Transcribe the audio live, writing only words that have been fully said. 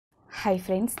Hi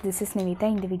friends, this is Nivita.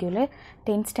 In the video,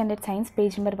 10th standard science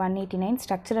page number 189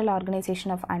 structural organization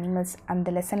of animals and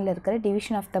the lesson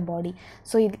division of the body.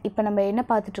 So இப்போ நம்ம என்ன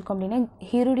பார்த்துட்டு இருக்கோம் அப்படினா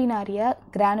Hirudinaria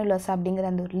granulosa அப்படிங்கற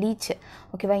அந்த ஒரு leech,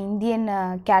 ஓகேவா, இந்தியன்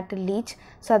cattle leech.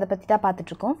 So அத பத்தி தான்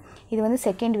பார்த்துட்டு இருக்கோம். இது வந்து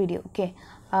second video, okay.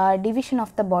 Division of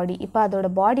the body. இப்போ அதோட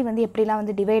பாடி வந்து எப்படிலாம்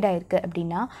வந்து டிவைட் ஆயிருக்கு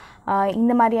அப்படின்னா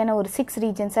இந்த மாதிரியான ஒரு 6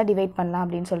 ரீஜன்ஸாக டிவைட் பண்ணலாம்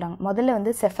அப்படின்னு சொல்கிறாங்க. முதல்ல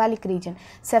வந்து செஃபாலிக் ரீஜன்.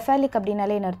 செஃபாலிக்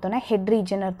அப்படின்னாலே என்ன அர்த்தம்னா ஹெட்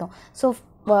ரீஜன் அர்த்தம். ஸோ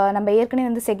நம்ம ஏற்கனவே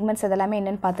வந்து செக்மெண்ட்ஸ் அதெல்லாமே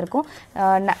என்னென்னு பார்த்துருக்கோம்.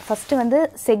 ஃபஸ்ட்டு வந்து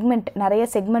செக்மெண்ட், நிறைய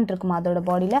செக்மெண்ட் இருக்குமா அதோட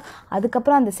பாடியில்.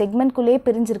 அதுக்கப்புறம் அந்த செக்மெண்ட்குள்ளேயே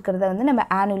பிரிஞ்சிருக்கிறத வந்து நம்ம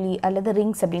ஆனுலி அல்லது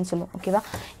ரிங்ஸ் அப்படின்னு சொல்லுவோம், ஓகேவா.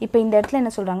 இப்போ இந்த இடத்துல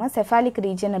என்ன சொல்கிறாங்கன்னா செஃபாலிக்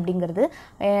ரீஜன் அப்படிங்கிறது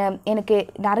எனக்கு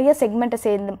நிறைய செக்மெண்ட்டை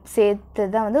சேர்த்து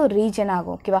தான் வந்து ஒரு ரீஜன்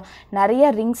ஆகும், ஓகேவா.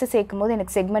 நிறைய ரிங்ஸை சேர்க்கும் போது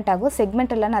எனக்கு செக்மெண்ட் ஆகும்,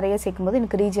 செக்மெண்ட் எல்லாம் நிறைய சேர்க்கும் போது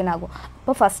எனக்கு ரீஜன் ஆகும்.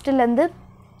 இப்போ ஃபஸ்ட்டுலேருந்து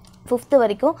 5th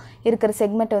வரைக்கும் இருக்கிற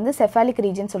செக்மெண்ட் வந்து செஃபாலிக்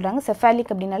ரீஜன் சொல்கிறாங்க.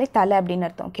 செஃபாலிக் அப்படின்னாலே தலை அப்படின்னு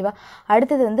அர்த்தம், ஓகேவா.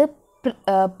 அடுத்தது வந்து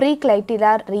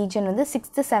ப்ரீக்ளைட்டரால் ரீஜன் வந்து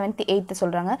 6th 7th 8th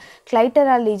சொல்கிறாங்க.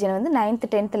 கிளைட்டரால் ரீஜன் வந்து 9th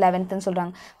 10th 11th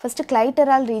சொல்கிறாங்க. ஃபஸ்ட்டு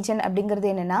கிளைட்டரால் ரீஜன் அப்படிங்கிறது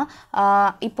என்னென்னா,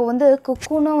 இப்போ வந்து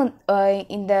குக்கூனும்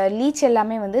இந்த லீச்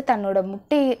எல்லாமே வந்து தன்னோட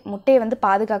முட்டையை வந்து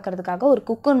பாதுகாக்கிறதுக்காக ஒரு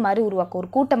குக்கூன் மாதிரி உருவாக்கும்,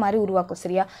 ஒரு கூட்டை மாதிரி உருவாக்கும்,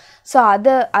 சரியா. ஸோ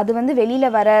அது வந்து வெளியில்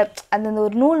வர அந்த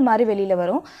ஒரு நூல் மாதிரி வெளியில்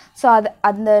வரும். ஸோ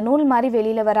அந்த நூல் மாதிரி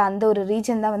வெளியில் வர அந்த ஒரு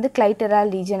ரீஜன் தான் வந்து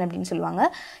கிளைட்டரால் ரீஜன் அப்படின்னு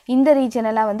சொல்லுவாங்க. இந்த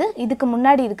ரீஜனெல்லாம் வந்து இதுக்கு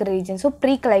முன்னாடி இருக்கிற ரீஜன், ஸோ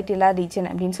ப்ரீ கிளைட்டரா ரீஜன்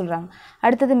அப்படின்னு சொல்கிறாங்க.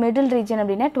 அடுத்தது மிடில் ரீஜன்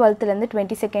அப்படின்னா 12th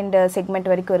 22nd செக்மெண்ட்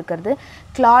வரைக்கும் இருக்கிறது.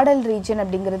 கிளாடல் ரீஜன்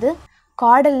அப்படிங்கிறது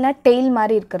காடல்னா டெய்ல்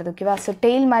மாதிரி இருக்கிறது, ஓகேவா. ஸோ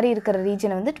டெய்ல் மாதிரி இருக்கிற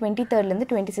ரீஜனை வந்து 23rd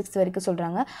 26th வரைக்கும்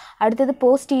சொல்கிறாங்க. அடுத்தது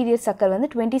போஸ்டீரியர் சக்கர் வந்து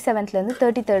 27th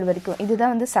 33rd வரைக்கும்.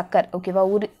 இதுதான் வந்து சக்கர், ஓகேவா,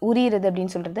 உரியிறது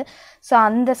அப்படின்னு சொல்கிறது. ஸோ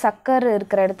அந்த சக்கர்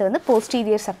இருக்கிற இடத்த வந்து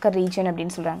போஸ்டீரியர் சக்கர் ரீஜன்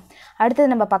அப்படின்னு சொல்கிறாங்க. அடுத்தது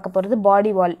நம்ம பார்க்க போகிறது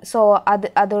பாடி வால். ஸோ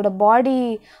அதோட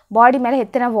பாடி மேலே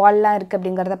எத்தனை வால்லாம் இருக்குது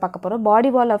அப்படிங்கிறத பார்க்க போகிறோம்.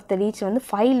 பாடி வால் ஆஃப் த லீச் வந்து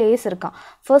 5 லேயர்ஸ் இருக்கான்.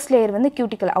 ஃபர்ஸ்ட் லேயர் வந்து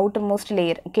cuticle, outer most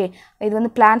layer, okay. இது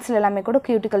வந்து பிளான்ட்ஸில் எல்லாமே கூட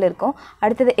கியூட்டிக்கல் இருக்கும்.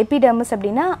 அடுத்தது எபிடெர்மிஸ்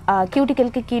அப்படின்னா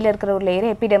கியூட்டிக்கலுக்கு கீழே இருக்கிற ஒரு லேயர்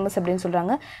எபிடெர்மிஸ் அப்படின்னு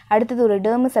சொல்கிறாங்க. அடுத்தது ஒரு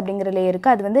டெர்மிஸ் அப்படிங்கிற லேயர்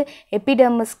இருக்குது, அது வந்து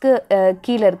எபிடெர்மிஸ்க்கு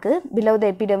கீழே இருக்குது, பிலோ த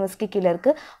எபிடெர்மிஸ்க்கு கீழே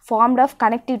இருக்குது. ஃபார்ம்ட் ஆஃப்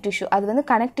கனெக்டிவ் டிஷ்யூ, அது வந்து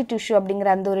கனெக்டிவ் டிஷ்யூ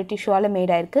அப்படிங்கிற அந்த ஒரு டிஷ்யூவால்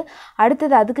மேடாயிருக்கு.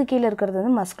 அடுத்தது அதுக்கு கீழே இருக்கிறது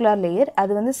வந்து மஸ்குலர் லேயர்,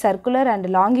 அது வந்து சர்க்குலர் அண்ட்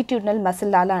லாங்கிடியூட்னல்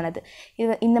மசிலால் ஆனது.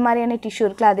 இந்த மாதிரியான டிஷ்யூ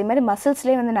இருக்குல்ல, அதே மாதிரி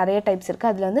மசில்ஸ்லேயே வந்து நிறைய டைப்ஸ்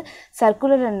இருக்குது, அதில் வந்து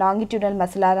சர்க்குலர் அண்ட் லாங்கிடியூட்னல்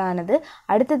மசிலால் ஆனது.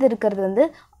 அடுத்தது இருக்கிறது வந்து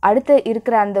அடுத்து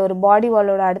இருக்கிற அந்த ஒரு பாடி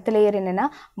வாலோட அடுத்த லேயர் என்னென்னா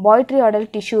பாய்ட்ரியாடல்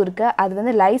டிஷ்யூ இருக்குது, அது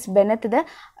வந்து lies பெனத் the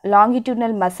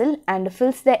longitudinal muscle and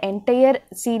fils the entire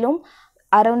coelom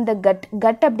around the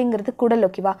cut அப்படிங்கிறது குடல்,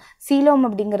 ஓகேவா. சீலோம்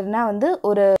அப்படிங்கிறதுனா வந்து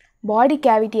ஒரு பாடி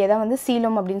கேவிட்டியை தான் வந்து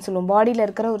சீலோம் அப்படின்னு சொல்லுவோம். பாடியில்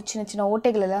இருக்கிற ஒரு சின்ன சின்ன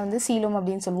ஓட்டைகளெல்லாம் வந்து சீலோம்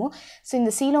அப்படின்னு சொல்லுவோம். ஸோ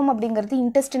இந்த சீலோம் அப்படிங்கிறது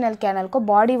இன்டெஸ்டினல் கேனலுக்கும்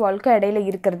பாடி வால்க்கும் இடையில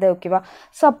இருக்கிறது, ஓகேவா.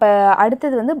 ஸோ அப்போ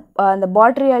அடுத்தது வந்து அந்த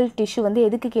பாட்ரியால் டிஷ்யூ வந்து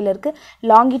எதுக்கு கீழே இருக்குது,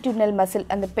 லாங்கிடியூட்னல் மசில்,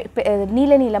 அந்த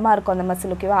நீளமாக இருக்கும் அந்த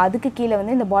மசில், ஓகேவா. அதுக்கு கீழே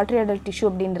வந்து இந்த பாட்ரியாடல் டிஷ்யூ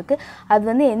அப்படின்னு இருக்குது. அது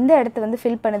வந்து எந்த இடத்த வந்து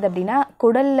ஃபில் பண்ணுது அப்படின்னா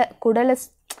குடலை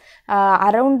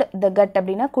அரவுண்ட் த கட்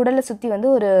அப்படின்னா குடலை சுற்றி வந்து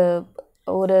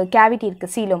ஒரு கேவிட்டி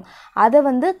இருக்குது, சீலம், அதை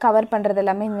வந்து கவர் பண்ணுறது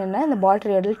எல்லாமே என்னென்னா இந்த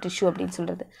பாட்ரியாடல் டிஷ்யூ அப்படின்னு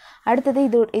சொல்கிறது. அடுத்தது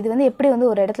இது வந்து எப்படி வந்து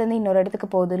ஒரு இடத்துலேருந்து இன்னொரு இடத்துக்கு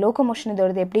போகுது, லோகோமோஷன்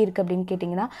இதோடது எப்படி இருக்குது அப்படின்னு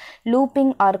கேட்டிங்கன்னா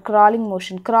லூப்பிங் ஆர் க்ராலிங்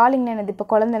மோஷன். க்ராலிங்னா என்னது, இப்போ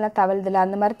குழந்தைலாம் தவழுதில்ல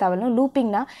அந்த மாதிரி தவழும்.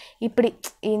 லூப்பிங்னா இப்படி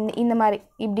இந்த மாதிரி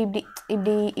இப்படி இப்படி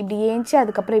இப்படி இப்படி ஏஞ்சி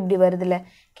அதுக்கப்புறம் இப்படி வருதில்ல,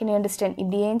 கேன் யூ அண்டர்ஸ்டாண்ட்,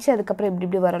 இப்படி ஏஞ்சி அதுக்கப்புறம்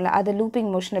இப்படி வரல, அது லூப்பிங்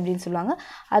மோஷன் அப்படின்னு சொல்லுவாங்க.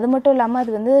 அது மட்டும் இல்லாமல்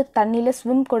அது வந்து தண்ணியில்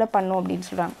ஸ்விம் கூட பண்ணும் அப்படின்னு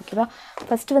சொல்கிறாங்க, ஓகேவா.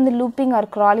 ஃபஸ்ட்டு வந்து லூப்பிங் ஆர்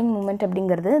க்ராலிங் மூமெண்ட்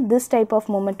அப்படிங்கிறது திஸ் டைப் ஆஃப்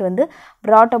மூமெண்ட் வந்து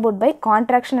brought about by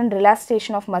contraction and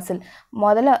relaxation of muscle.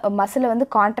 முதல்ல மசிலை வந்து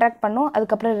கான்ட்ராக்ட் பண்ணும்,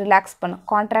 அதுக்கப்புறம் ரிலாக்ஸ் பண்ணும்,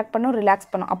 கான்ட்ராக்ட் பண்ணும், ரிலாக்ஸ்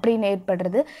பண்ணும் அப்படின்னு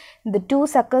ஏற்படுறது. இந்த 2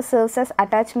 suckers serves as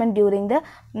attachment during the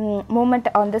movement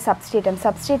on the substratum.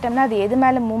 சப்ஸ்ட்ரேட்டம்னா அது எது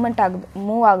மேலே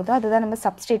மூவ் ஆகுதோ அதுதான் நம்ம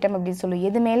சப்ஸ்ட்ரேட்டம் அப்படின்னு சொல்லுவோம்.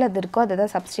 எது மேலே அது இருக்கோ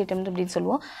அதுதான் சப்ஸ்ட்ரேட்டம் அப்படின்னு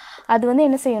சொல்லுவோம். அது வந்து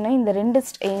என்ன செய்யணும்னா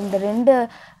இந்த ரெண்டு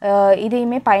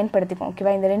இதையுமே பயன்படுத்திக்கும்,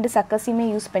 ஓகேவா. இந்த 2 சக்கர்ஸையுமே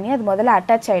யூஸ் பண்ணி அது முதல்ல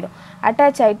அட்டாச்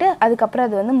ஆகிட்டு அதுக்கப்புறம்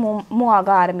அது வந்து மூவ் ஆக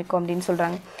ஆரம்பிக்கும் அப்படின்னு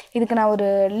சொல்கிறாங்க. இதுக்கு நான் ஒரு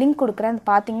லிங்க் கொடுக்குறேன், அது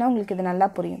பார்த்தீங்கன்னா உங்களுக்கு இது நல்லா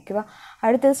புரியும், ஓகேவா.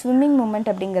 அடுத்தது ஸ்விம்மிங் மூமெண்ட்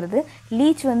அப்படிங்கிறது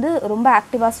லீச் வந்து ரொம்ப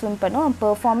ஆக்டிவாக ஸ்விம் பண்ணும்,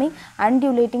 பெர்ஃபார்மிங்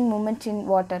அன்டியூலேட்டிங் மூமெண்ட்ஸ் இன்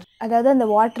வாட்டர். அதாவது அந்த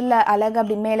வாட்டரில் அழகாக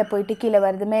அப்படி மேலே போயிட்டு கீழே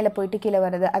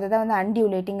வருது, அதுதான் வந்து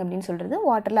அன்டியூலேட்டிங் அப்படின்னு சொல்கிறது.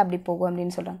 வாட்டரில் அப்படி போகும்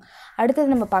அப்படின்னு சொல்கிறாங்க. அடுத்தது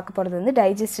நம்ம பார்க்க போகிறது வந்து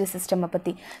டைஜஸ்டிவ் சிஸ்டம்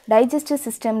பற்றி. டைஜஸ்டிவ்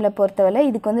சிஸ்டமில் பொறுத்தவரை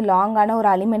இதுக்கு வந்து லாங்கான ஒரு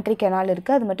அலிமெண்ட்ரி கெனால்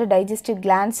இருக்குது, அது மட்டும் டைஜஸ்டிவ்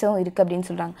கிளான்ஸும் இருக்குது அப்படின்னு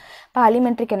சொல்கிறாங்க. இப்போ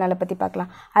அலிமெண்ட்ரி கெனாலை பற்றி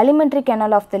பார்க்கலாம். Alimentary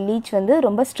canal of the leech வந்து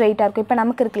ரொம்ப ஸ்ட்ரெயிட்டாக இருக்கும். இப்போ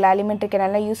நமக்கு இருக்குல்ல அலிமெண்ட்ரி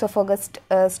கெனாலில் யூசோஃபோகஸ்,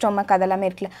 ஸ்டொமக் அதெல்லாமே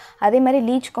இருக்குல்ல, அதே மாதிரி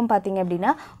லீச்சுக்கும் பார்த்திங்க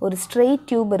அப்படின்னா ஒரு ஸ்ட்ரெயிட்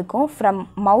டியூப் இருக்கும். ஃப்ரம்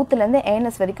மவுத்துலேருந்து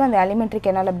ஏனஸ் வரைக்கும் அந்த அலிமெண்ட்ரி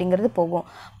கெனால் அப்படிங்கிற அப்படிங்கிறது போகும்.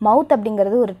 மவுத்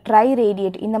அப்படிங்கிறது ஒரு ட்ரை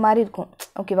ரேடியேட் இந்த மாதிரி இருக்கும்.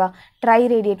 ஓகேவா, ட்ரை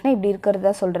ரேடியேட்னா இப்படி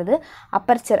இருக்கிறதா சொல்கிறது.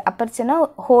 அப்பர்ச்சர்னா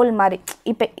ஹோல் மாதிரி.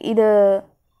 இப்போ இது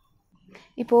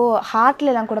இப்போது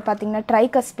ஹார்ட்லலாம் கூட பார்த்திங்கன்னா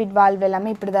ட்ரைகஸ்பிட் வால்வ் எல்லாமே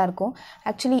இப்படி தான் இருக்கும்.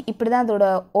 ஆக்சுவலி இப்படி தான் அதோட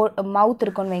மவுத்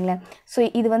இருக்கும்னு வைங்களேன். ஸோ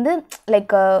இது வந்து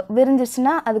லைக்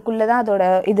விரிஞ்சிச்சுன்னா அதுக்குள்ளே தான் அதோட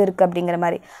இது இருக்குது அப்படிங்கிற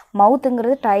மாதிரி.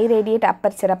 மவுத்துங்கிறது ட்ரை ரேடியேட்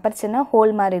அப்பர்ச்சர்னா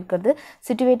ஹோல் மாதிரி இருக்கிறது.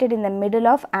 Situated in the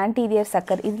middle of anterior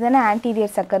சக்கர். இது தானே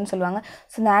ஆன்டீரியர் சக்கர்னு சொல்லுவாங்க.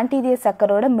 ஸோ இந்த ஆன்டீரியர்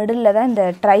சக்கரோட மிடில் தான் இந்த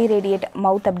ட்ரை ரேடியேட்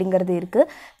மவுத் அப்படிங்கிறது இருக்குது.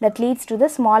 That leads to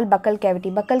the small பக்கல்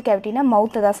cavity. பக்கல் கேவிட்டினா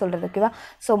மவுத்தை தான் சொல்கிறது. ஓகேவா,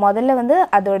 ஸோ முதல்ல வந்து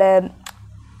அதோட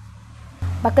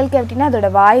பக்கல் கேவிட்டினா அதோட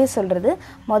வாயை சொல்கிறது.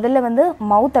 முதல்ல வந்து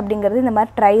மவுத் அப்படிங்கிறது இந்த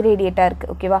மாதிரி ட்ரை ரேடியேட்டாக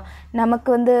இருக்குது. ஓகேவா, நமக்கு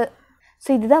வந்து ஸோ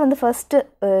இதுதான் வந்து ஃபர்ஸ்ட்டு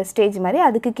ஸ்டேஜ் மாதிரி.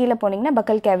 அதுக்கு கீழே போனீங்கன்னா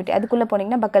பக்கல் கேவிட்டி, அதுக்குள்ளே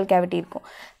போனீங்கன்னா பக்கல் கேவிட்டி இருக்கும்.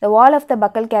 த வால் ஆஃப் த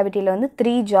பக்கல் கேவிட்டியில் வந்து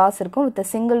 3 ஜாஸ் இருக்கும் with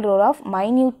single row of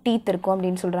minute teeth இருக்கும்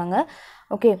அப்படின்னு சொல்கிறாங்க.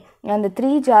 ஓகே, அந்த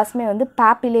 3 ஜாஸுமே வந்து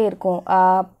பாப்பிலே இருக்கும்.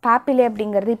 பாப்பிலே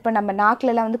அப்படிங்கிறது இப்போ நம்ம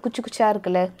நாக்கிலலாம் வந்து குச்சி குச்சியாக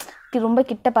இருக்குல்ல, ரொம்ப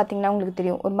கிட்ட பார்த்தீங்கன்னா உங்களுக்கு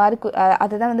தெரியும் ஒரு மாதிரி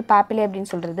அதுதான் வந்து பாப்பிலே அப்படின்னு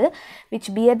சொல்கிறது. Which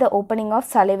pier the opening of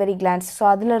salivary glands. So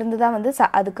அதுலேருந்து தான் வந்து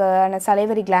அதுக்கான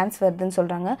சலைவரி கிளான்ஸ் வருதுன்னு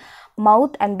சொல்கிறாங்க.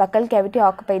 மவுத் and பக்கல் cavity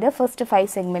occupy the first 5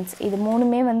 segments. இது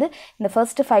மூணுமே வந்து இந்த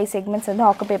ஃபர்ஸ்ட் 5 செக்மெண்ட்ஸ்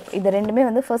வந்து இது ரெண்டுமே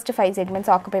வந்து ஃபர்ஸ்ட் 5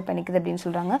 செக்மெண்ட்ஸ் ஆக்குபை பண்ணிக்குது அப்படின்னு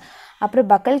சொல்கிறாங்க. அப்புறம்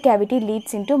பக்கல் cavity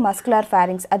leads into muscular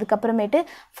fairings. அதுக்கப்புறமேட்டு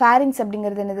ஃபேரிங்ஸ்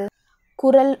அப்படிங்கிறது என்னது,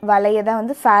 குரல் வலையை தான்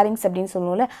வந்து ஃபேரிங்ஸ் அப்படின்னு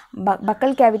சொல்லுவோம்ல.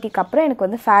 பக்கல் கேவிட்டிக்கு அப்புறம் எனக்கு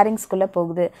வந்து ஃபேரிங்ஸ்குள்ளே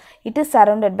போகுது. இட் இஸ்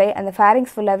சரௌண்டட் பை, அந்த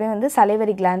ஃபேரிங்ஸ் ஃபுல்லாகவே வந்து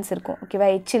சலைவரி கிளான்ஸ் இருக்கும். ஓகேவா,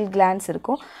 எச்சில் கிளான்ஸ்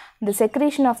இருக்கும். இந்த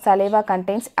செக்ரேஷன் ஆஃப் சலைவா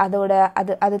கண்டெய்ன்ஸ்,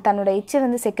 அது தன்னோட எச்சை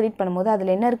வந்து செக்ரேட் பண்ணும்போது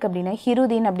அதில் என்ன இருக்குது அப்படின்னா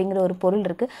ஹிருதின் அப்படிங்கிற ஒரு பொருள்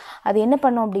இருக்குது. அது என்ன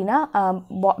பண்ணும் அப்படின்னா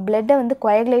பிளட்டை வந்து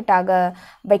கொயகுலேட் ஆக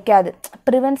வைக்காது.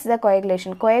 ப்ரிவென்ட்ஸ் த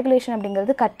கொயகுலேஷன்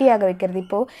அப்படிங்கிறது கட்டியாக வைக்கிறது.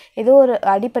 இப்போது ஏதோ ஒரு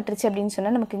அடிபட்டுருச்சு அப்படின்னு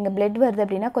சொன்னால் நமக்கு இங்கே பிளட் வருது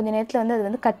அப்படின்னா கொஞ்சம் நேரத்தில் வந்து அது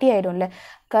வந்து கட்டி ஆகிடும்ல.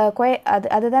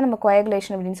 அதுதான் நம்ம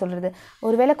கொயகுலேஷன் அப்படின்னு சொல்கிறது.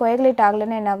 ஒருவேளை கொயகுலேட்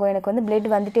ஆகலைன்னா என்ன ஆகும், எனக்கு வந்து பிளட்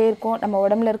வந்துகிட்டே இருக்கும், நம்ம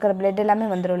உடம்புல இருக்கிற பிளட் எல்லாமே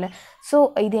வந்துடும்ல. ஸோ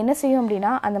இது என்ன செய்யும்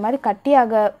அப்படின்னா அந்த மாதிரி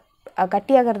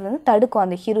கட்டியாகிறது வந்து தடுக்கும்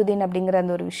அந்த ஹிருதின் அப்படிங்கிற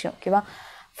அந்த ஒரு விஷயம். ஓகேவா,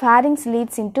 fairings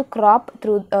leads into graph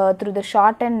through the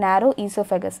short and நேரோ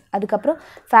ஈசோஃபேகஸ். அதுக்கப்புறம்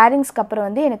ஃபேரிங்ஸ்க்கு அப்புறம்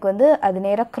வந்து எனக்கு வந்து அது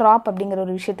நேராக கிராப் அப்படிங்கிற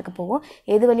ஒரு விஷயத்துக்கு போகும்.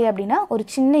 எது வழி அப்படின்னா ஒரு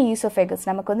சின்ன ஈசோஃபேகஸ்,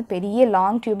 நமக்கு வந்து பெரிய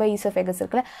லாங் டியூபாக ஈசோஃபேகஸ்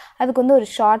இருக்குல்ல, அதுக்கு வந்து ஒரு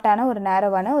ஷார்ட்டான ஒரு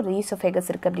நேரோவான ஒரு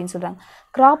ஈசோஃபேகஸ் இருக்குது அப்படின்னு சொல்கிறாங்க.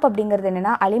 கிராப் அப்படிங்கிறது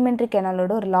என்னென்னா அலிமெண்ட்ரி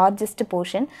கெனாலோட ஒரு லார்ஜஸ்ட்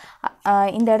போர்ஷன்.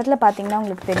 இந்த இடத்துல பார்த்தீங்கன்னா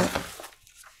உங்களுக்கு தெரியும்.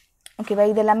 ஓகேவா,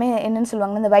 இது எல்லாமே என்னென்னு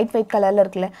சொல்லுவாங்கன்னா இந்த ஒயிட் கலரில்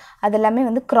இருக்குல்ல, அது எல்லாமே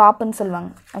வந்து கிராப்னு சொல்லுவாங்க.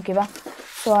 ஓகேவா,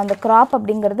 ஸோ அந்த கிராப்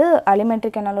அப்படிங்கிறது அலிமெண்ட்ரி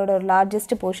கெனாலோட ஒரு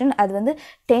லார்ஜஸ்ட் போர்ஷன். அது வந்து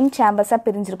 10 சேம்பர்ஸாக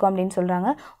பிரிஞ்சிருக்கும் அப்படின்னு சொல்கிறாங்க.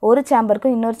 ஒரு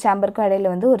சேம்பருக்கும் இன்னொரு சேம்பருக்கும்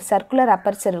இடையில வந்து ஒரு சர்க்குலர்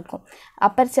அப்பர்ச்சர் இருக்கும்.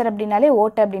 அப்பர்ச்சர் அப்படின்னாலே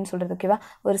ஓட்டை அப்படின்னு சொல்கிறது. ஓகேவா,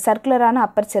 ஒரு சர்க்குலரான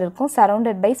அப்பர்ச்சர் இருக்கும்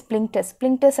சரௌண்டட் பை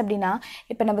ஸ்பிளிங்டர்ஸ் அப்படின்னா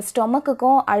இப்போ நம்ம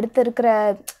ஸ்டொமக்குக்கும்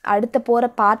அடுத்த போகிற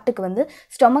பார்ட்டுக்கு வந்து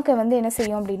ஸ்டொமக்கை வந்து என்ன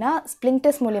செய்யும் அப்படின்னா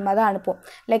ஸ்பிளிங்டர்ஸ் மூலியமாக தான் அனுப்பும்.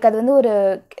 லைக் அது வந்து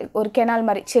ஒரு கெனால்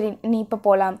மாதிரி. சரி நீ இப்போ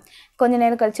போகலாம், கொஞ்ச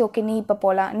நேரம் கழிச்சு ஓகே நீ இப்போ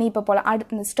போகலாம்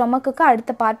அடுத்த ஸ்டொமக்குக்கு அடுத்த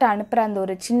பார்ட்டை அனுப்புகிற அந்த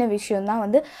ஒரு சின்ன விஷயம் தான்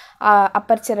வந்து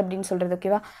அப்பர்ச்சர் அப்படின்னு சொல்கிறது.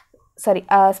 ஓகேவா, சாரி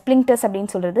ஸ்பிளிங்டர்ஸ்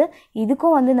அப்படின்னு சொல்கிறது.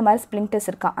 இதுக்கும் வந்து இந்த மாதிரி ஸ்பிளிங்டர்ஸ்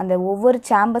இருக்கான். அந்த ஒவ்வொரு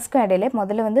சேம்பர்ஸ்க்கும் இடையில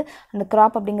முதல்ல வந்து அந்த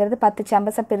கிராப் அப்படிங்கிறது 10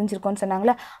 சேம்பர்ஸாக பிரிஞ்சிருக்கும்னு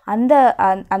சொன்னாங்களே,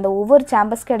 அந்த ஒவ்வொரு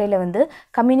சேம்பர்ஸ்க்கும் இடையில வந்து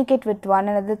communicate with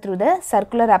one another through the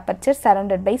circular aperture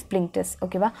surrounded by ஸ்பிளிங்டர்ஸ்.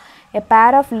 ஓகேவா, எ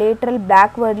pair of lateral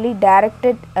backwardly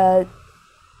directed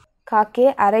காக்கே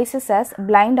arises as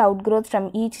blind outgrowth from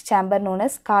each chamber known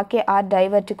as காக்கே R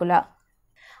diverticula.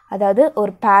 அதாவது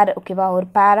ஒரு பேர். ஓகேவா, ஒரு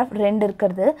பேர் ஆஃப் 2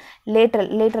 இருக்கிறது.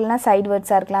 லேட்ரல்னால்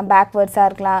சைட்வேர்ட்ஸாக இருக்கலாம், பேக்வேர்ட்ஸாக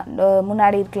இருக்கலாம்,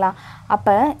 முன்னாடி இருக்கலாம்.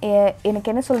 அப்போ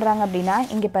எனக்கு என்ன சொல்கிறாங்க அப்படின்னா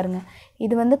இங்கே பாருங்கள்,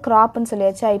 இது வந்து கிராப்னு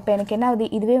சொல்லியாச்சா. இப்போ எனக்கு என்ன ஆகுது,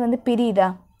 இதுவே வந்து பிரியுதா,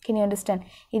 கேன் யூ அண்டர்ஸ்டாண்ட்,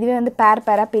 இதுவே வந்து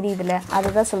பேராக பிரியுதில்ல, அதை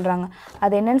தான் சொல்கிறாங்க.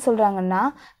 அது என்னென்னு சொல்கிறாங்கன்னா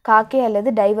காக்கே அல்லது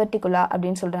டைவர்டிகுலா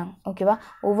அப்படின்னு சொல்கிறாங்க. ஓகேவா,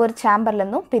 ஒவ்வொரு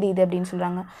சேம்பர்லேருந்தும் பிரியுது அப்படின்னு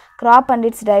சொல்கிறாங்க. கிராப் அண்ட்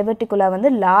இட்ஸ் டைவர்டிகுலா வந்து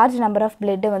லார்ஜ் நம்பர் ஆஃப்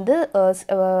பிளட்டை வந்து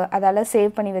அதால்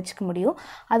சேவ் பண்ணி வச்சுக்க முடியும்.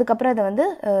 அதுக்கப்புறம் அதை வந்து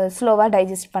ஸ்லோவாக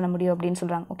டைஜஸ்ட் பண்ண முடியும் அப்படின்னு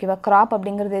சொல்கிறாங்க. ஓகேவா, கிராப்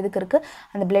அப்படிங்கிறது எதுக்கு இருக்குது,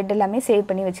 அந்த பிளட் எல்லாமே சேவ்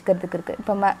பண்ணி வச்சுக்கிறதுக்கு இருக்குது.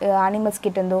 இப்போ அனிமல்ஸ்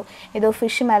கிட்டேருந்தோ ஏதோ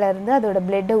ஃபிஷ் மேலே இருந்து அதோட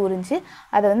பிளட்டை உறிஞ்சி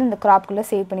அதை வந்து இந்த கிராப்குள்ளே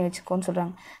சேவ் பண்ணி வச்சுக்கோன்னு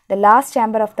சொல்கிறாங்க. The last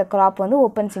chamber of the graph வந்து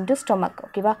ஓப்பன்ஸ் இன்டு ஸ்டொமக்.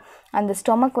 ஓகேவா, அந்த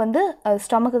ஸ்டொமக் வந்து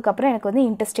ஸ்டொமக்குக்கு அப்புறம் எனக்கு வந்து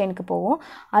இன்டெஸ்டைனுக்கு போகும்.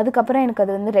 அதுக்கப்புறம் எனக்கு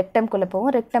அது வந்து ரெக்டம்குள்ளே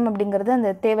போகும். ரெக்டம் அப்படிங்கிறது அந்த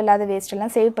தேவையில்லாத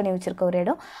வேஸ்ட்டெல்லாம் சேவ் பண்ணி வச்சுருக்க ஒரு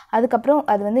இடம். அதுக்கப்புறம்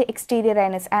அது வந்து எக்ஸ்டீரியர்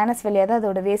ஆனஸ் வழியாக தான்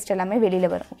அதோட வேஸ்ட் எல்லாமே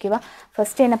வெளியில் வரும். ஓகேவா,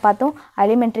 ஃபஸ்ட்டு என்ன பார்த்தோம்,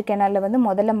 அலிமெண்ட்ரி கெனாலில் வந்து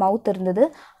முதல்ல மவுத் இருந்தது.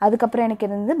 அதுக்கப்புறம் எனக்கு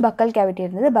இருந்தது பக்கல் கேவிட்டி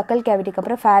இருந்தது. பக்கல் கேவிட்டிக்கு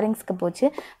அப்புறம் ஃபேரிங்ஸ்க்கு போச்சு.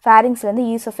 ஃபேரிங்ஸ்லேருந்து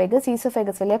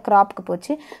ஈசோஃபேகஸ் வழியாக கிராப்க்கு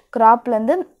போச்சு.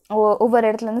 கிராப்லேருந்து ஒவ்வொரு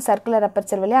இடத்துல வந்து சர்க்குலர்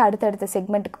அப்பர்ச்சர் வழியாக அடுத்தடுத்த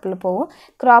செக்மெண்ட்டுக்குள்ளே போகும்.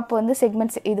 கிராப் வந்து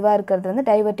செக்மெண்ட்ஸ் இதுவாக இருக்கிறது வந்து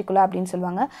டைவர்டிகுலா அப்படின்னு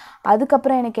சொல்லுவாங்க.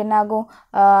 அதுக்கப்புறம் எனக்கு என்ன ஆகும்,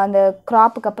 அந்த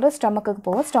கிராப்புக்கு அப்புறம் ஸ்டொமக்குக்கு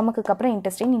போகும், ஸ்டொமக்குக்கு அப்புறம்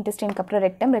இன்டெஸ்டைனுக்கு அப்புறம்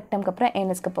ரெக்டம்க்கு அப்புறம்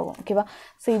ஏனஸ்க்கு போகும். ஓகேவா?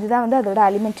 ஸோ இதுதான் வந்து அதோட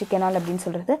அலிமெண்ட்ரி கெனால் அப்படின்னு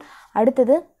சொல்கிறது.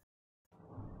 அடுத்தது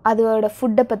அதோட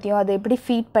ஃபுட்டை பற்றியும் அது எப்படி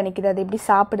ஃபீட் பண்ணிக்குது, அது எப்படி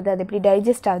சாப்பிடுது, அது எப்படி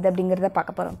டைஜஸ்ட் ஆகுது அப்படிங்கிறத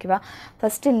பார்க்க போகிறோம். ஓகேவா?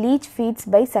 First leech feeds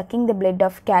by sucking the blood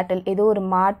of கேட்டில். ஏதோ ஒரு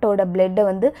மாட்டோட பிளட்டை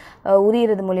வந்து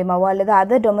உரியிறது மூலியமாவோ அல்லது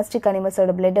அதர் டொமஸ்டிக்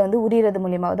அனிமல்ஸோட பிளட்டை வந்து உரியிறது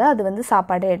மூலியமாவோ தான் அது வந்து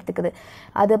சாப்பாடை எடுத்துக்குது.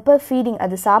 அது அப்போ ஃபீடிங்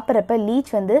அது சாப்பிட்றப்ப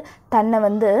லீச் வந்து தன்னை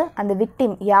வந்து அந்த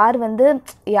விக்டிம் யார் வந்து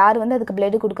அதுக்கு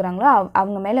பிளட் கொடுக்குறாங்களோ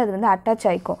அவங்க மேலே அது வந்து அட்டாச்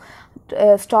ஆகிக்கும்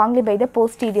strongly by the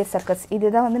posterior suckers.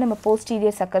 இதுதான் வந்து நம்ம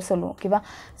போஸ்டீரியர் சக்கர் சொல்லுவோம். ஓகேவா?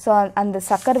 ஸோ அந்த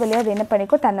சக்கர் வழியாக அது என்ன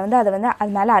பண்ணிக்கும், தன்னை வந்து அதை வந்து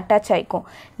அது மேலே அட்டாச் ஆகிக்கும்.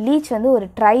 லீச் வந்து ஒரு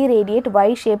try radiate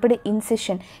Y shaped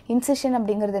incision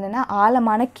அப்படிங்கிறது என்னென்னா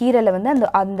ஆழமான கீரலை வந்து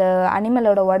அந்த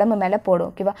அனிமலோட உடம்பு மேலே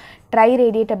போடும். ஓகேவா? ட்ரை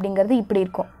ரேடியேட் அப்படிங்கிறது இப்படி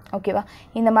இருக்கும். ஓகேவா?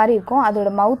 இந்த மாதிரி இருக்கும்.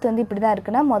 அதோட மவுத் வந்து இப்படி தான்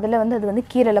இருக்குன்னா முதல்ல வந்து அது வந்து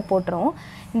கீரலை போட்டுரும்.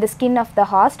 இந்த skin of the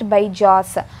ஹாஸ்ட் by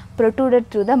jazz ப்ரொட்ரூடட்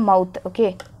through the mouth. Okay,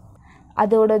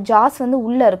 அதோட ஜாஸ் வந்து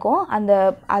உள்ளே இருக்கும்.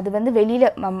 அது வந்து வெளியில்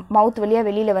மவுத் வழியாக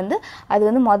வெளியில் வந்து அது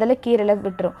வந்து முதல்ல கீரலை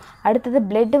விட்டுரும். அடுத்தது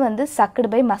பிளட்டு வந்து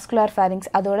சக்குடு பை மஸ்குலார்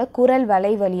ஃபேரிங்ஸ். அதோட குரல்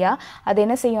வலை வழியாக அது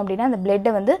என்ன செய்யும் அப்படின்னா அந்த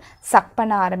பிளட்டை வந்து சக்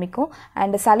பண்ண ஆரம்பிக்கும்.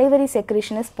 And salivary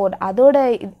secretion is boat. அதோட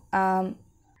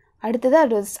அடுத்தது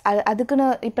அதுக்குன்னு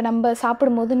இப்போ நம்ம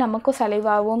சாப்பிடும்போது நமக்கும்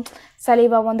சலைவாகவும்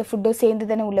அந்த ஃபுட்டும் சேர்ந்து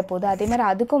தானே உள்ளே போகுது. அதே மாதிரி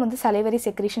அதுக்கும் வந்து சலைவரி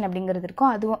செக்ரேஷன் அப்படிங்கிறது இருக்கும்.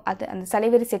 அந்த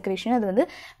சலைவரி செக்ரேஷன் அது வந்து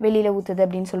வெளியில் ஊற்றுது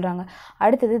அப்படின்னு சொல்கிறாங்க.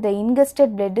 அடுத்தது த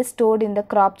இன்கஸ்டட் blood is stored in the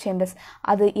graph chambers.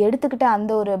 அது எடுத்துக்கிட்ட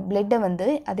அந்த ஒரு பிளட்டை வந்து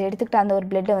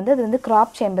அது வந்து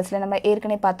கிராப் சேம்பர்ஸில் நம்ம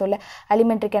ஏற்கனவே பார்த்தோம்ல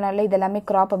அலிமெண்ட்ரி கெனாலில் இதெல்லாமே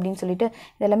கிராப் அப்படின்னு சொல்லிட்டு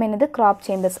இதெல்லாமே என்னது கிராப்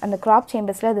சேம்பர்ஸ். அந்த கிராப்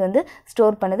சேம்பர்ஸில் அது வந்து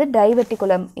ஸ்டோர் பண்ணுது.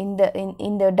 டைவர்டிகுலம்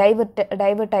இந்த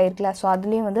டைவர்ட் ஆயிருக்குல, ஸோ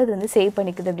அதுலேயும் வந்து அது வந்து சேவ்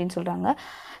பண்ணிக்குது அப்படின்னு சொல்கிறாங்க.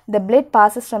 the blood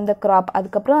passes from the crop.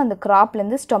 அதுக்கப்புறம் அந்த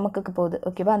கிராப்லேருந்து ஸ்டொமக்குக்கு போகுது.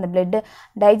 ஓகேவா? அந்த பிளட்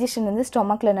டைஜஷன் வந்து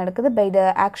ஸ்டொமக்கில் நடக்குது by the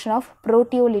action of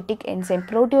ப்ரோட்டியோலிட்டிக் enzyme.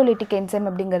 ப்ரோட்டியோலிட்டிக் enzyme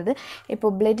அப்படிங்கிறது இப்போ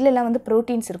பிளட்லலாம் வந்து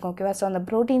ப்ரோட்டீன்ஸ் இருக்கும். ஓகேவா? ஸோ அந்த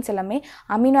ப்ரோட்டீன்ஸ் எல்லாமே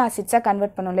அமினோ ஆசிட்ஸாக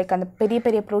கன்வெர்ட் பண்ணும். லைக் அந்த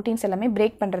பெரிய ப்ரோட்டீன்ஸ் எல்லாமே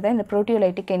பிரேக் பண்ணுறதா இந்த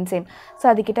ப்ரோட்டியோலைட்டிக் என்சைம். ஸோ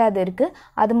அதுக்கிட்ட அது இருக்குது.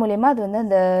 அது மூலயமா அது வந்து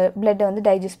அந்த பிளட்டை வந்து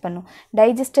டைஜஸ்ட் பண்ணும்.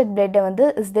 டைஜஸ்டட் பிளட்டை வந்து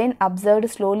is then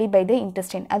observed slowly by the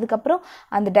intestine. அதுக்கப்புறம்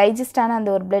அந்த டைஜஸ்டான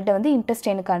அந்த ஒரு பிளட்டை வந்து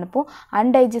இன்டெஸ்டைனுக்கு அனுப்பும்.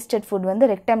 அன்டைஜஸ்டட் ஃபுட் வந்து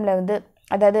ரெக்டமில் வந்து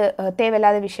அதாவது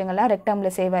தேவையில்லாத விஷயங்கள்லாம்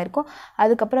ரெக்டமில் சேவ் ஆகிருக்கும்.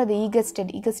 அதுக்கப்புறம் அது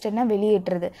ஈகஸ்டட்னா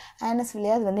வெளியேற்றுறது. ஆனஸ்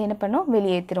வழியாக அது வந்து என்ன பண்ணும்,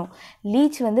 வெளியேற்றிடும்.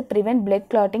 லீச் வந்து prevent blood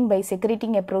clotting by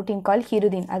secreting a protein கால்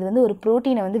ஹிருதின். அது வந்து ஒரு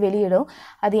ப்ரோட்டீனை வந்து வெளியிடும்.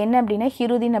 அது என்ன அப்படின்னா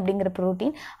ஹிருதின் அப்படிங்கிற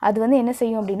ப்ரோட்டீன். அது வந்து என்ன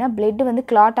செய்யும் அப்படின்னா பிளட் வந்து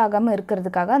கிளாட் ஆகாமல்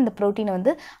இருக்கிறதுக்காக அந்த ப்ரோட்டீனை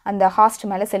வந்து அந்த ஹாஸ்ட்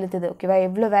மேலே செலுத்துது. ஓகேவா?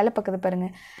 எவ்வளோ வேலை பார்க்குது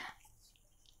பாருங்கள்.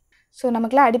 ஸோ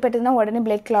நமக்குலாம் அடிபட்டதுன்னா உடனே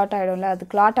பிளட் கிளாட் ஆகிடும்ல, அது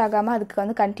கிளாட் ஆகாமல் அதுக்கு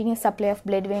வந்து கண்டினியூஸ் சப்ளை ஆஃப்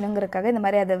பிளட் வேணுங்கிறதுக்காக இந்த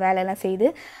மாதிரி அது வேலையெல்லாம் செய்யுது.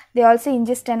 They also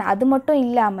ingest. அண்ட் அது மட்டும்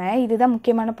இல்லாமல் இதுதான்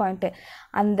முக்கியமான பாயிண்ட்டு,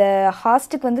 அந்த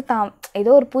ஹாஸ்ட்டுக்கு வந்து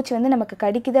ஏதோ ஒரு பூச்சி வந்து நமக்கு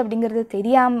கடிக்குது அப்படிங்கிறது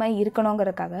தெரியாமல்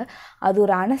இருக்கணுங்கிறதுக்காக அது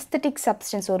ஒரு அனஸ்தட்டிக்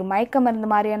சப்ஸ்டன்ஸ், ஒரு மயக்க மருந்து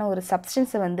மாதிரியான ஒரு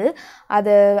சப்ஸ்டன்ஸை வந்து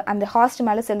அது அந்த ஹாஸ்ட்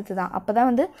மேலே செலுத்துதான். அப்போ தான்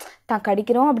வந்து தான்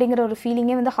கடிக்கிறோம் அப்படிங்கிற ஒரு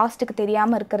ஃபீலிங்கே வந்து ஹாஸ்ட்டுக்கு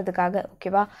தெரியாமல் இருக்கிறதுக்காக.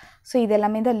 ஓகேவா? ஸோ இது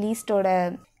எல்லாமே தான்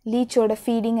லீச்சோட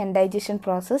ஃபீடிங் அண்ட் டைஜஷன்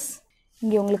ப்ராசஸ்.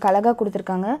 இங்கே உங்களுக்கு அழகாக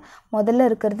கொடுத்துருக்காங்க. முதல்ல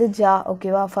இருக்கிறது ஜா.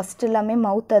 ஓகேவா? ஃபஸ்ட்டு எல்லாமே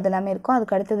மவுத் அதெல்லாமே இருக்கும்.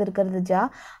 அதுக்கு அடுத்தது இருக்கிறது ஜா.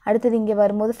 அடுத்தது இங்கே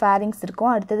வரும்போது ஃபேரிங்ஸ் இருக்கும்.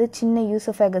 அடுத்தது சின்ன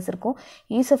யூசோஃபேகஸ் இருக்கும்.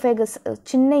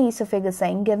 சின்ன யூசோஃபேகஸ்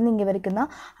இங்கேருந்து இங்கே வரைக்கும்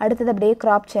தான். அடுத்தது அப்படியே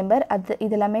கிராப் சேம்பர்.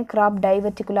 இது எல்லாமே கிராப்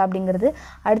டைவர்டிகுலா அப்படிங்கிறது.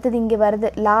 அடுத்தது இங்கே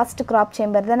வருது லாஸ்ட் கிராப்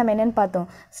சேம்பர் தான் நம்ம என்னென்னு பார்த்தோம்,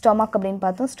 ஸ்டொமக் அப்படின்னு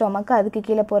பார்த்தோம். ஸ்டொமக்கு, அதுக்கு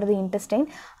கீழே போகிறது இன்டெஸ்டைன்,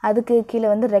 அதுக்கு கீழே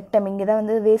வந்து ரெக்டம், இங்கே தான்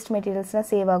வந்து வேஸ்ட் மெட்டீரியல்ஸ்லாம்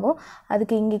சேவ் ஆகும்.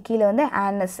 அதுக்கு இங்கே கீழே வந்து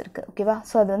ஆனஸ் இருக்குது. ஓகேவா?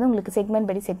 ஸோ அது வந்து உங்களுக்கு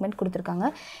செக்மெண்ட் கொடுத்துருக்காங்க.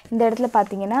 இந்த இடத்துல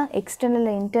பார்த்தீங்கன்னா எக்ஸ்டர்னல்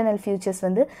அண்ட் இன்டர்னல் ஃபியூச்சர்ஸ்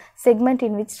வந்து segment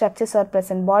in which structures are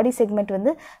present. Body segment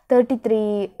வந்து 33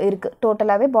 இருக்குது.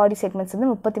 டோட்டலாகவே பாடி செக்மெண்ட்ஸ் வந்து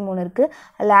 33 இருக்குது.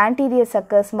 அதில் ஆன்டீரியர்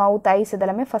சக்கர்ஸ், மவுத், ஐஸ்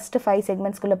இதெல்லாமே ஃபஸ்ட்டு 5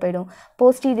 செக்மெண்ட்ஸ்குள்ளே போயிடும்.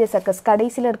 போஸ்டீரியர் சக்கர்ஸ்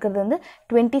கடைசியில் இருக்கிறது வந்து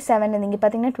 27. இங்கே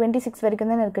பார்த்தீங்கன்னா 26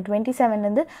 வரைக்கும் தானே இருக்குது.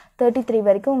 27லேருந்து 33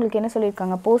 வரைக்கும் உங்களுக்கு என்ன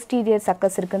சொல்லியிருக்காங்க, போஸ்டீரியர்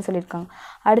சக்கர்ஸ் இருக்குதுன்னு சொல்லியிருக்காங்க.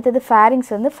 அடுத்தது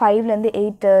ஃபேரிங்ஸ் வந்து 5லேருந்து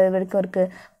 8 வரைக்கும்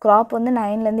இருக்குது. கிராப் வந்து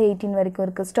 9லேருந்து 18 வரைக்கும்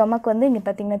இருக்குது. ஸ்டொமக் வந்து இங்கே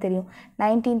பார்த்தீங்கன்னா தெரியும்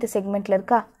 19th செக்மெண்ட்டில்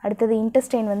இருக்கா. அடுத்தது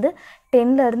இன்டெஸ்டைன் வந்து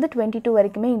 10லேருந்து 22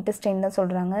 வரைக்குமே இன்டெஸ்டைன் தான்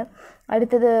சொல்கிறாங்க.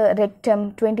 அடுத்தது ரெக்டம்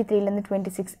 23லேருந்து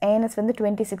 26. ஏனஸ் வந்து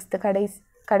 26th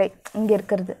கடை இங்கே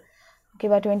இருக்கிறது.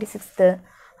 ஓகேவா? 26th.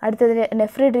 அடுத்தது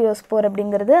நெஃப்ரிடியோஸ்போர்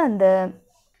அப்படிங்கிறது அந்த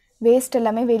வேஸ்ட்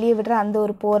எல்லாமே வெளியே விடுற அந்த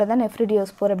ஒரு போரை தான்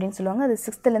நெஃப்ரிடியோஸ்போர் அப்படின்னு சொல்லுவாங்க. அது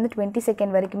 6th-லேருந்து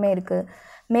 22nd வரைக்குமே இருக்குது.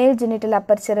 மேல் ஜெனிட்டல்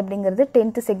அப்பர்ச்சர் அப்படிங்கிறது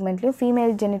 10th செக்மெண்ட்லையும்,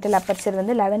 ஃபீமேல் ஜெனிட்டல் அப்பர்ச்சர்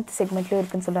வந்து 11th செக்மெண்ட்லையும்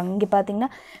இருக்குதுன்னு சொல்கிறாங்க. இங்கே பார்த்தீங்கன்னா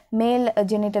மேல்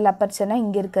ஜெனிட்டல் அப்பர்ச்சர்னால்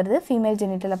இங்கே இருக்கிறது, female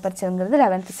genital அப்பர்ச்சருங்கிறது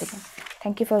 11th segment.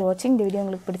 Thank you for வாட்சிங். இந்த வீடியோ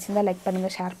உங்களுக்கு பிடிச்சிருந்தா லைக்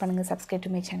பண்ணுங்கள், ஷேர் பண்ணுங்கள், subscribe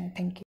to my channel. Thank you.